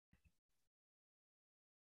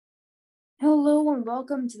Hello and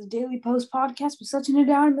welcome to the Daily Post podcast with Sachin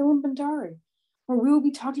Nadal and Milan Bhandari, where we will be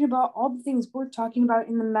talking about all the things worth talking about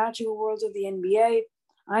in the magical world of the NBA.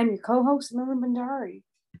 I'm your co-host, Milan Bhandari.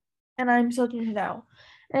 And I'm Sachin Nadal.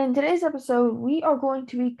 And in today's episode, we are going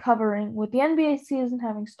to be covering, with the NBA season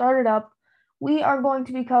having started up, we are going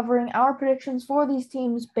to be covering our predictions for these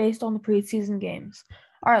teams based on the preseason games.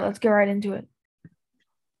 All right, let's get right into it.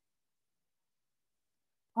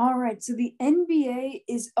 All right, so the NBA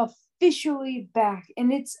is officially back,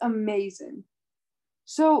 and it's amazing.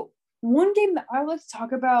 So one game that I like to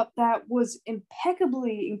talk about that was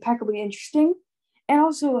impeccably interesting and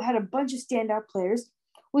also had a bunch of standout players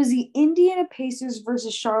was the Indiana Pacers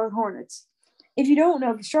versus Charlotte Hornets. If you don't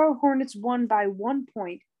know, the Charlotte Hornets won by 1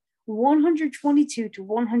 point, 122 to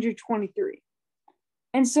 123.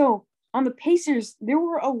 And so on the Pacers, there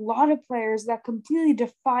were a lot of players that completely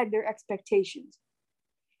defied their expectations.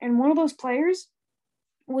 And one of those players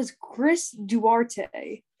was Chris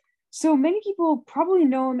Duarte. So many people probably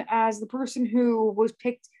know him as the person who was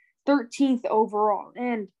picked 13th overall.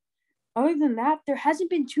 And other than that, there hasn't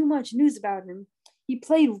been too much news about him. He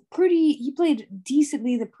played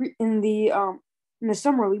decently in the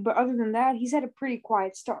summer league, but other than that, he's had a pretty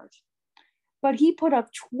quiet start. But he put up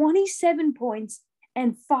 27 points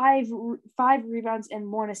and five rebounds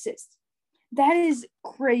and 1 assist. That is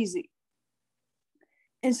crazy.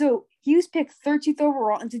 And so he was picked 13th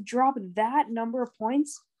overall, and to drop that number of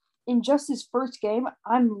points in just his first game,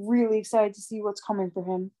 I'm really excited to see what's coming for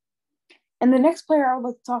him. And the next player I would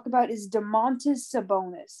like to talk about is Domantas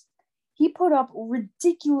Sabonis. He put up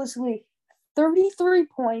ridiculously 33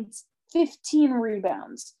 points, 15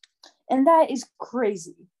 rebounds. And that is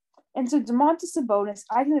crazy. And so Domantas Sabonis,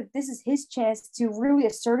 I think that this is his chance to really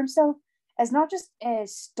assert himself as not just a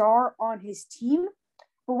star on his team,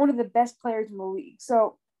 but one of the best players in the league.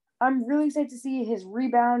 So I'm really excited to see his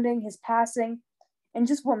rebounding, his passing, and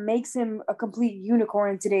just what makes him a complete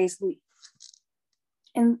unicorn in today's league.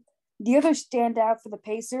 And the other standout for the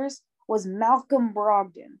Pacers was Malcolm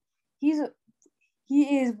Brogdon. He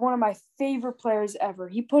is one of my favorite players ever.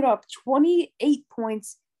 He put up 28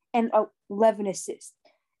 points and 11 assists.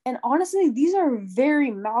 And honestly, these are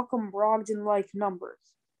very Malcolm Brogdon-like numbers.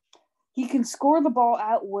 He can score the ball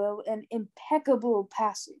at will and impeccable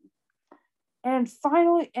passing. And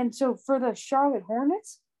so for the Charlotte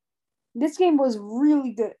Hornets, this game was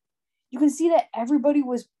really good. You can see that everybody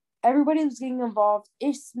was getting involved.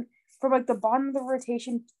 From like the bottom of the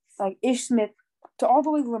rotation, like Ish Smith, to all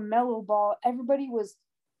the way LaMelo Ball, everybody was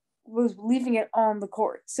leaving it on the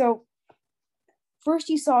court. So first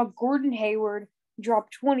you saw Gordon Hayward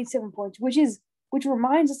drop 27 points, which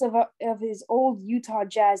reminds us of his old Utah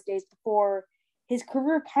Jazz days before his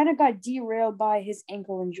career kind of got derailed by his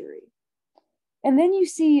ankle injury. And then you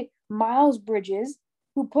see Miles Bridges,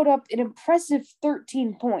 who put up an impressive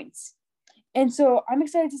 13 points. And so I'm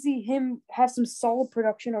excited to see him have some solid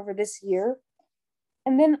production over this year.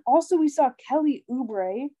 And then also we saw Kelly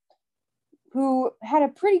Oubre, who had a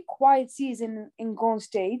pretty quiet season in Golden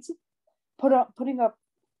State, putting up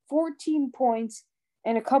 14 points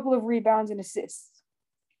and a couple of rebounds and assists.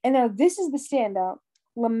 And now this is the standout,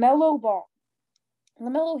 LaMelo Ball.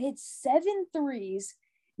 LaMelo hit 7 threes,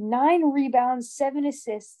 9 rebounds, 7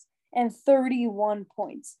 assists, and 31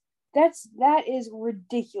 points. That is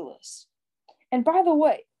ridiculous. And by the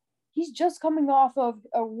way, he's just coming off of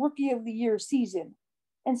a Rookie of the Year season.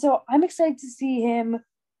 And so I'm excited to see him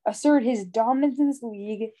assert his dominance in this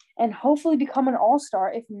league and hopefully become an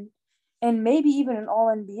all-star and maybe even an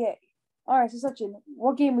all-NBA. All right, so Sachin,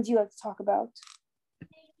 what game would you like to talk about?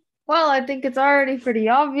 Well, I think it's already pretty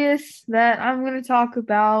obvious that I'm going to talk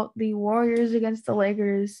about the Warriors against the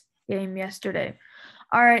Lakers game yesterday.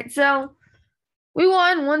 All right, so we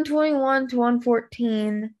won 121 to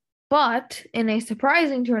 114, but in a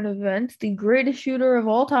surprising turn of events, the greatest shooter of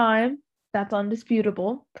all time, that's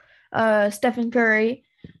undisputable, Stephen Curry,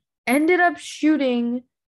 ended up shooting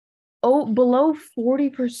below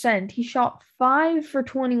 40%. He shot 5 for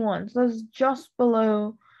 21, so that's just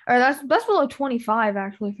below, or that's below 25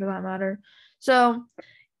 actually, for that matter. So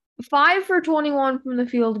 5 for 21 from the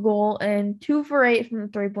field goal and 2 for 8 from the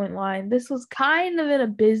 3-point line. This was kind of an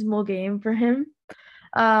abysmal game for him.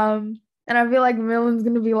 And I feel like Milan's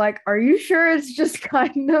going to be like, are you sure it's just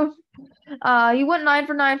kind of? He went 9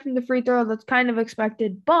 for 9 from the free throw. That's kind of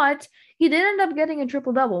expected. But he did end up getting a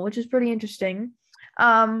triple-double, which is pretty interesting.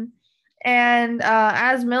 And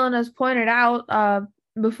as Milan has pointed out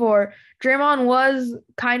before, Draymond was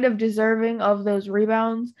kind of deserving of those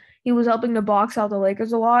rebounds. He was helping to box out the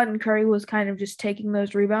Lakers a lot, and Curry was kind of just taking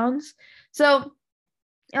those rebounds. So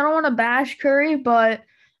I don't want to bash Curry, but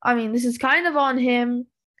I mean, this is kind of on him.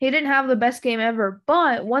 He didn't have the best game ever,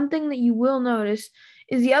 but one thing that you will notice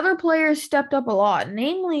is the other players stepped up a lot,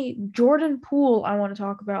 namely Jordan Poole, I want to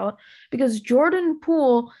talk about, because Jordan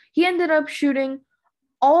Poole, he ended up shooting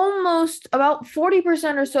almost about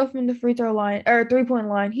 40% or so from the free throw line or 3-point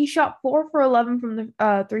line. He shot 4 for 11 from the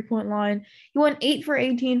 3-point line. He went 8 for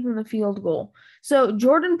 18 from the field goal. So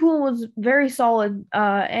Jordan Poole was very solid,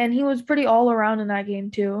 and he was pretty all around in that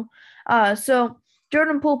game too. So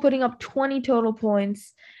Jordan Poole putting up 20 total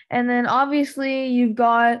points, and then obviously you've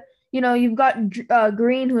got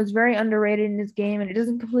Green, who is very underrated in this game, and it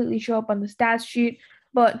doesn't completely show up on the stats sheet.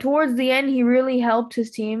 But towards the end, he really helped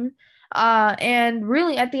his team. And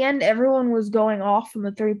really at the end, everyone was going off from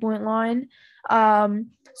the 3-point line.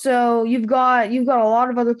 So you've got a lot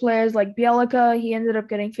of other players like Bielica. He ended up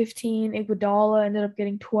getting 15. Iguodala ended up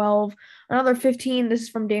getting 12. Another 15. This is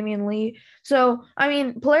from Damian Lee. So I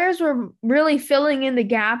mean, players were really filling in the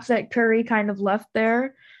gaps that Curry kind of left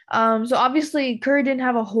there. So obviously Curry didn't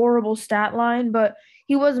have a horrible stat line, but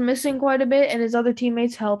he was missing quite a bit, and his other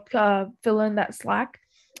teammates helped fill in that slack,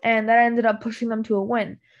 and that ended up pushing them to a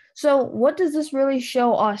win. So what does this really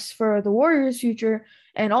show us for the Warriors' future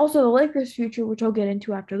and also the Lakers' future, which I'll get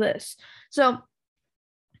into after this? So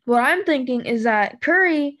what I'm thinking is that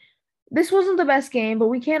Curry, this wasn't the best game, but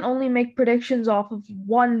we can't only make predictions off of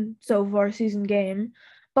one so far season game.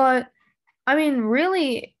 But I mean,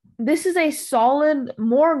 really, this is a solid,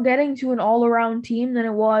 more getting to an all-around team than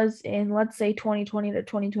it was in, let's say, 2020 to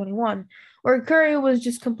 2021, where Curry was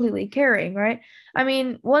just completely carrying, right? I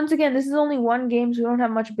mean, once again, this is only one game, so we don't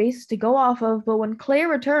have much basis to go off of, but when Clay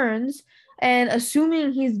returns, and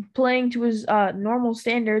assuming he's playing to his normal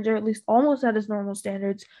standards, or at least almost at his normal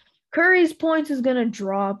standards, Curry's points is going to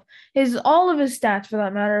drop. All of his stats, for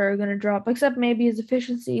that matter, are going to drop, except maybe his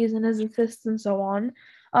efficiencies and his assists and so on.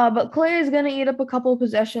 But Clay is going to eat up a couple of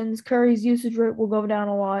possessions. Curry's usage rate will go down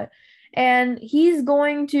a lot. And he's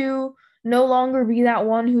going to no longer be that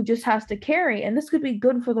one who just has to carry. And this could be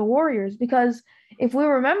good for the Warriors because if we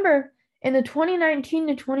remember, in the 2019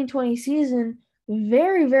 to 2020 season,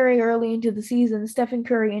 very, very early into the season, Stephen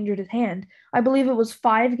Curry injured his hand. I believe it was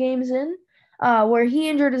 5 games in where he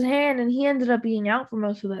injured his hand and he ended up being out for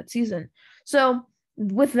most of that season. So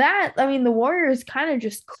with that, I mean, the Warriors kind of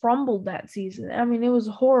just crumbled that season. I mean, it was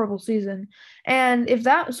a horrible season. And if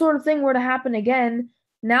that sort of thing were to happen again,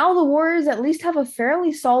 now the Warriors at least have a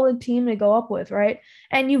fairly solid team to go up with, right?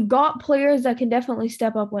 And you've got players that can definitely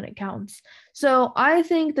step up when it counts. So I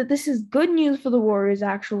think that this is good news for the Warriors,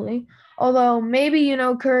 actually. Although maybe,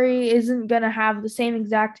 Curry isn't going to have the same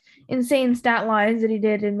exact insane stat lines that he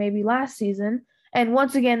did in maybe last season. And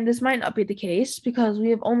once again, this might not be the case because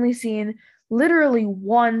we have only seen literally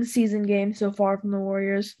one season game so far from the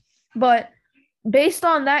Warriors. But based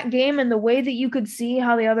on that game and the way that you could see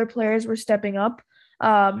how the other players were stepping up,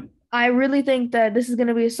 I really think that this is going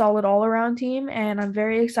to be a solid all-around team, and I'm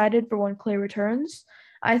very excited for when Clay returns.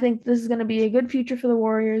 I think this is going to be a good future for the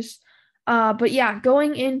Warriors. But yeah,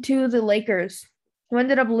 going into the Lakers, who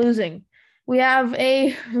ended up losing, we have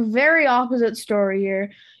a very opposite story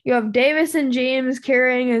here. You have Davis and James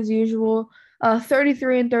carrying as usual,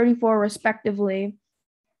 33 and 34 respectively.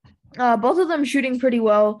 Both of them shooting pretty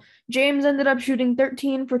well. James ended up shooting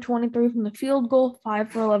 13 for 23 from the field goal, 5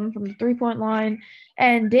 for 11 from the 3-point line,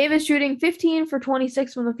 and Davis shooting 15 for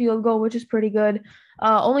 26 from the field goal, which is pretty good.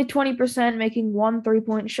 Only 20% making 1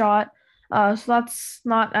 3-point shot, so that's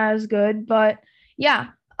not as good. But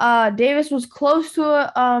yeah, Davis was close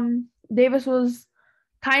to Davis was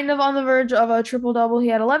kind of on the verge of a triple-double. He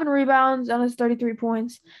had 11 rebounds on his 33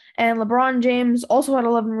 points, and LeBron James also had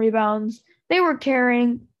 11 rebounds. They were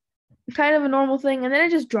carrying, kind of a normal thing, and then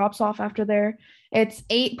it just drops off after there. It's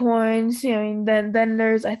 8 points, then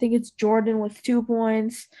there's, I think it's Jordan with 2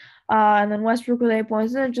 points, and then Westbrook with 8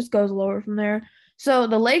 points, and it just goes lower from there. So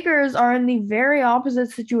the Lakers are in the very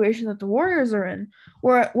opposite situation that the Warriors are in,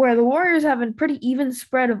 where the Warriors have a pretty even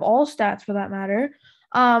spread of all stats for that matter.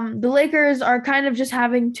 The Lakers are kind of just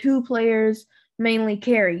having 2 players mainly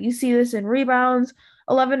carry. You see this in rebounds,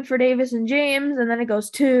 11 for Davis and James, and then it goes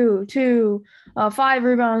 2, 2, 5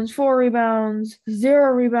 rebounds, 4 rebounds,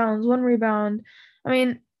 0 rebounds, 1 rebound. I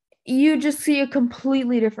mean, you just see a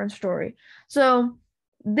completely different story. So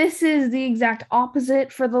this is the exact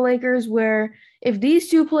opposite for the Lakers, where if these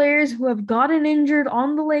 2 players who have gotten injured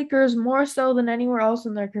on the Lakers more so than anywhere else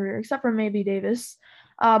in their career, except for maybe Davis,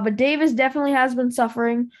 but Davis definitely has been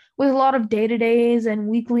suffering with a lot of day-to-days and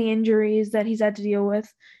weekly injuries that he's had to deal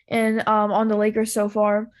with and on the Lakers so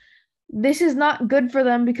far. This is not good for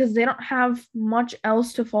them because they don't have much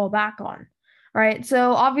else to fall back on, right?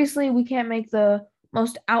 So obviously we can't make the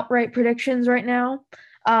most outright predictions right now.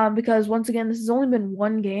 because once again, this has only been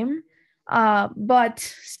one game. But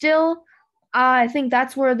still, I think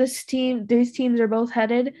that's where these teams are both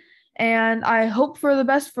headed, and I hope for the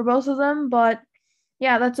best for both of them. But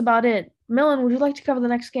yeah, that's about it. Millen, would you like to cover the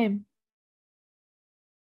next game?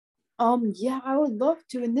 Yeah, I would love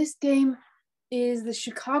to. And this game is the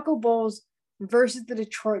Chicago Bulls versus the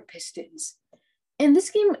Detroit Pistons. And this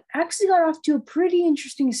game actually got off to a pretty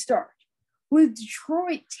interesting start, with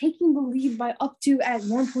Detroit taking the lead by up to, at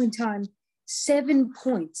one point in time, 7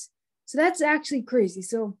 points. So that's actually crazy.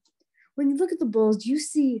 So when you look at the Bulls, you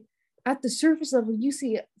see at the surface level, you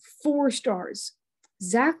see 4 stars: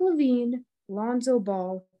 Zach LaVine, Lonzo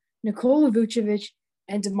Ball, Nikola Vucevic,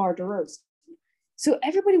 and DeMar DeRozan. So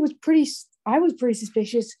I was pretty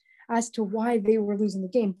suspicious as to why they were losing the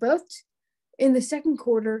game. But in the second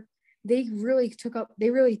quarter, they really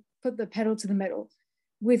put the pedal to the metal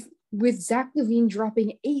with Zach LaVine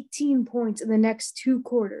dropping 18 points in the next 2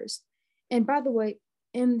 quarters. And by the way,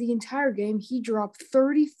 in the entire game, he dropped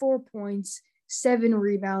 34 points, 7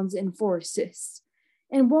 rebounds, and 4 assists.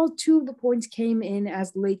 And while 2 of the points came in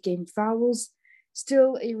as late game fouls,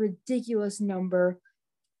 still a ridiculous number.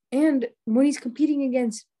 And when he's competing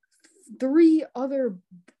against 3 other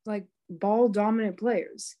ball dominant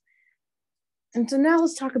players. And so now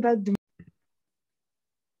let's talk about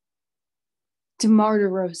DeMar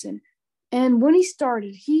DeRozan. And when he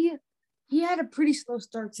started, he had a pretty slow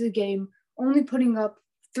start to the game, only putting up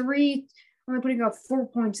 4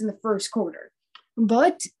 points in the first quarter.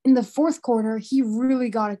 But in the fourth quarter, he really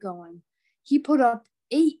got it going. He put up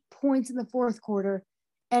 8 points in the fourth quarter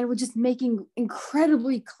and was just making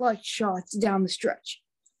incredibly clutch shots down the stretch.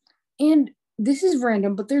 And this is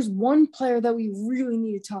random, but there's one player that we really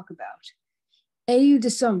need to talk about, Ayo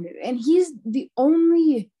Dosunmu. And he's the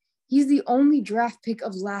only draft pick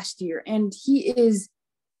of last year, and he is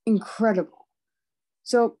incredible.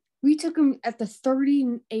 So we took him at the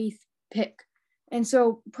 38th pick, and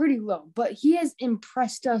so pretty low, but he has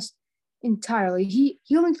impressed us entirely. He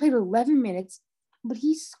only played 11 minutes, but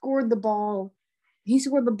he scored the ball,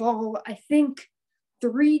 I think,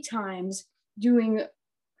 3 times.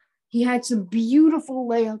 He had some beautiful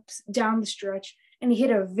layups down the stretch, and he hit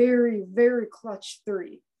a very, very clutch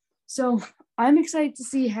 3. So I'm excited to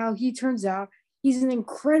see how he turns out. He's an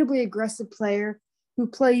incredibly aggressive player who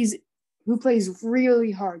plays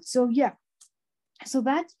really hard. So yeah, so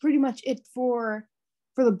that's pretty much it for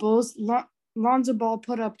the Bulls. Lonzo Ball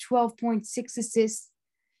put up 12.6 assists,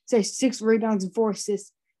 6 rebounds and 4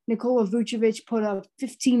 assists. Nikola Vucevic put up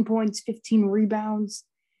 15 points, 15 rebounds.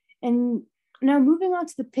 And now moving on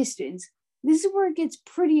to the Pistons, this is where it gets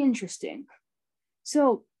pretty interesting.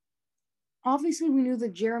 So obviously we knew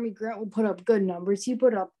that Jeremy Grant would put up good numbers. He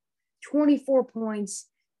put up 24 points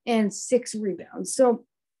and 6 rebounds. So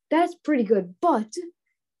that's pretty good. But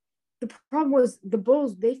the problem was the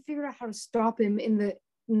Bulls, they figured out how to stop him in the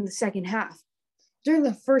second half. During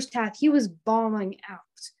the first half, he was balling out.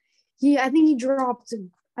 I think he dropped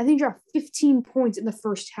 15 points in the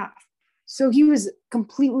first half. So he was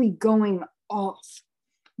completely going off.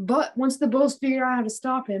 But once the Bulls figured out how to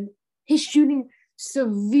stop him, his shooting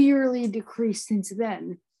severely decreased since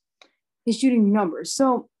then, his shooting numbers.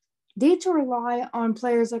 So they had to rely on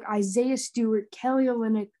players like Isaiah Stewart, Kelly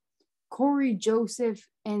Olynyk, Corey Joseph,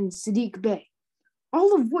 and Sadiq Bey.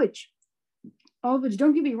 All of which,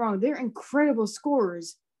 don't get me wrong, they're incredible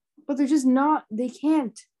scorers, but they're just not, they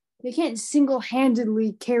can't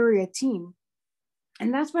single-handedly carry a team.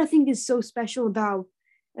 And that's what I think is so special about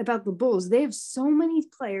the Bulls. They have so many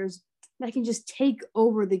players that can just take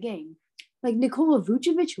over the game. Like Nikola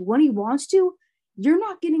Vucevic, when he wants to, you're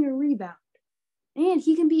not getting a rebound. And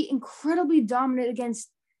he can be incredibly dominant against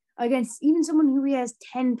even someone who he has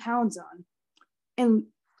 10 pounds on. And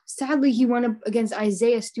sadly, he went up against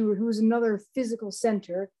Isaiah Stewart, who was another physical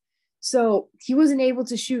center. So he wasn't able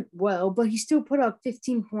to shoot well, but he still put up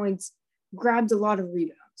 15 points, grabbed a lot of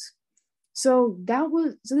rebounds. So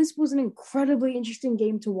this was an incredibly interesting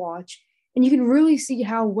game to watch. And you can really see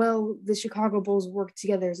how well the Chicago Bulls work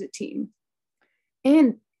together as a team.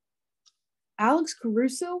 And Alex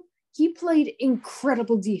Caruso, he played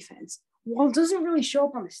incredible defense. While it doesn't really show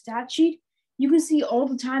up on the stat sheet, you can see all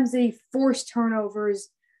the times they forced turnovers,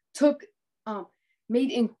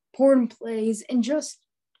 made important plays, and just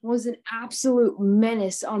was an absolute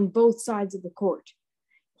menace on both sides of the court.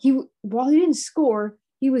 While he didn't score,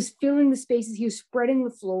 he was filling the spaces, he was spreading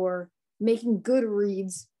the floor, making good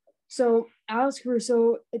reads. So Alex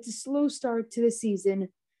Caruso, it's a slow start to the season,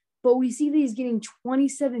 but we see that he's getting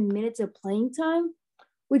 27 minutes of playing time,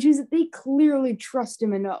 which is that they clearly trust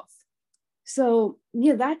him enough. So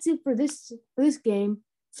yeah, that's it for this game.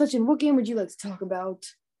 Sachin, what game would you like to talk about?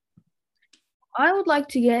 I would like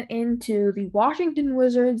to get into the Washington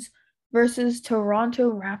Wizards versus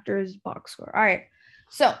Toronto Raptors box score. All right.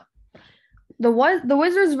 So the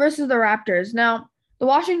Wizards versus the Raptors. Now, the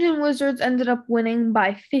Washington Wizards ended up winning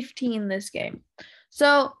by 15 this game.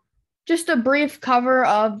 So, just a brief cover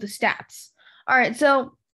of the stats. All right,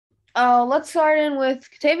 so let's start in with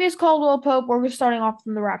Kentavious Caldwell-Pope. We're starting off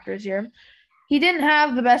from the Raptors here. He didn't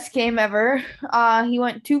have the best game ever. He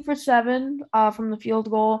went 2 for 7 from the field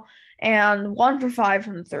goal and 1 for 5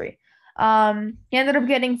 from the three. He ended up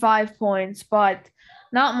getting 5 points, but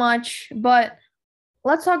not much. But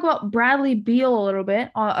let's talk about Bradley Beal a little bit.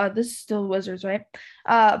 This is still Wizards, right?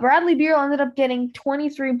 Bradley Beal ended up getting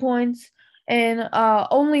 23 points in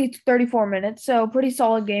only 34 minutes, so pretty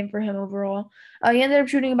solid game for him overall. He ended up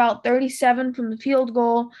shooting about 37 from the field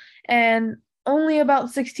goal and only about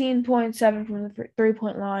 16.7 from the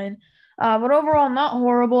three-point line. But overall, not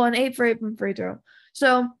horrible, and 8 for 8 from free throw.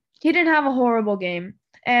 So he didn't have a horrible game.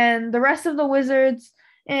 And the rest of the Wizards,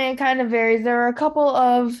 it kind of varies. There are a couple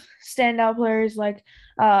of standout players, like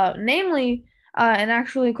namely, and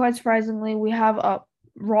actually quite surprisingly, we have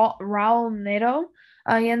Raul Neto.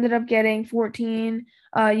 He ended up getting 14.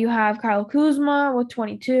 You have Kyle Kuzma with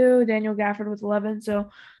 22, Daniel Gafford with 11. So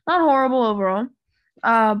not horrible overall.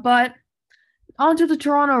 But on to the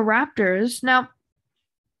Toronto Raptors. Now,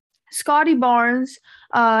 Scotty Barnes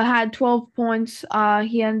had 12 points.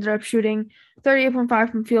 He ended up shooting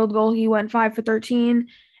 38.5 from field goal. He went 5 for 13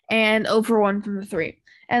 and 0 for 1 from the three.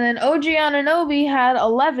 And then OG Anunoby had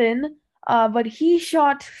 11, but he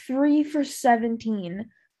shot 3 for 17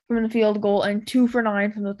 from the field goal and 2 for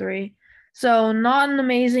 9 from the three. So not an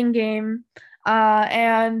amazing game.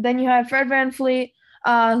 And then you have Fred VanVleet,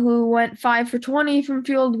 who went 5 for 20 from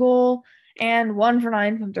field goal and 1 for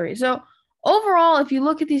 9 from three. So overall, if you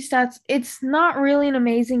look at these stats, it's not really an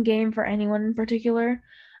amazing game for anyone in particular.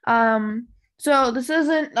 So this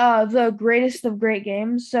isn't the greatest of great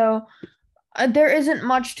games. So there isn't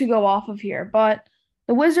much to go off of here. But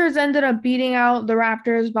the Wizards ended up beating out the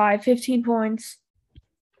Raptors by 15 points.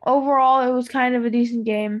 Overall, it was kind of a decent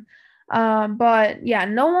game. But yeah,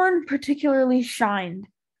 no one particularly shined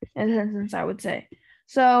in this instance, I would say.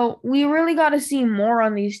 So we really got to see more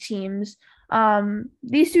on these teams.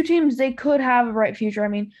 These two teams, they could have a bright future. I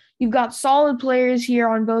mean, you've got solid players here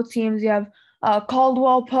on both teams. You have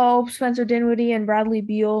Caldwell-Pope, Spencer Dinwiddie, and Bradley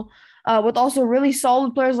Beal, with also really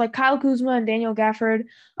solid players like Kyle Kuzma and Daniel Gafford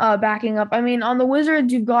backing up. I mean, on the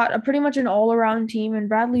Wizards, you've got pretty much an all-around team, and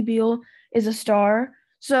Bradley Beal is a star.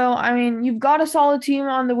 So, I mean, you've got a solid team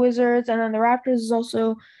on the Wizards, and then the Raptors is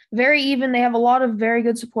also very even. They have a lot of very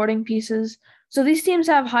good supporting pieces. So these teams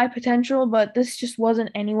have high potential, but this just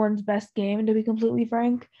wasn't anyone's best game, to be completely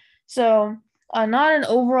frank. So not an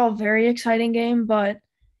overall very exciting game, but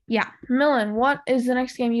yeah. Millen, what is the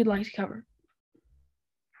next game you'd like to cover?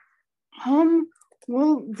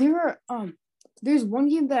 Well, there's one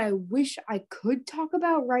game that I wish I could talk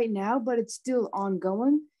about right now, but it's still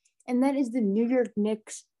ongoing, and that is the New York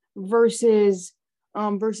Knicks versus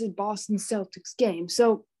Boston Celtics game.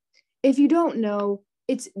 So if you don't know,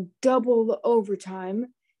 it's double overtime,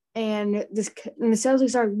 and the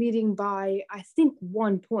Celtics are leading by, I think,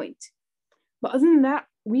 1 point. But other than that,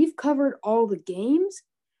 we've covered all the games,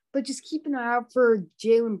 but just keep an eye out for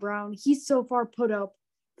Jaylen Brown. He's so far put up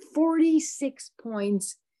 46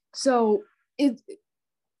 points. So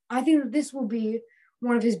I think that this will be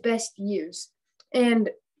one of his best years. And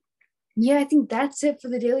yeah, I think that's it for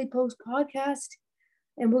the Daily Post podcast.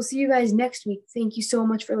 And we'll see you guys next week. Thank you so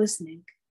much for listening.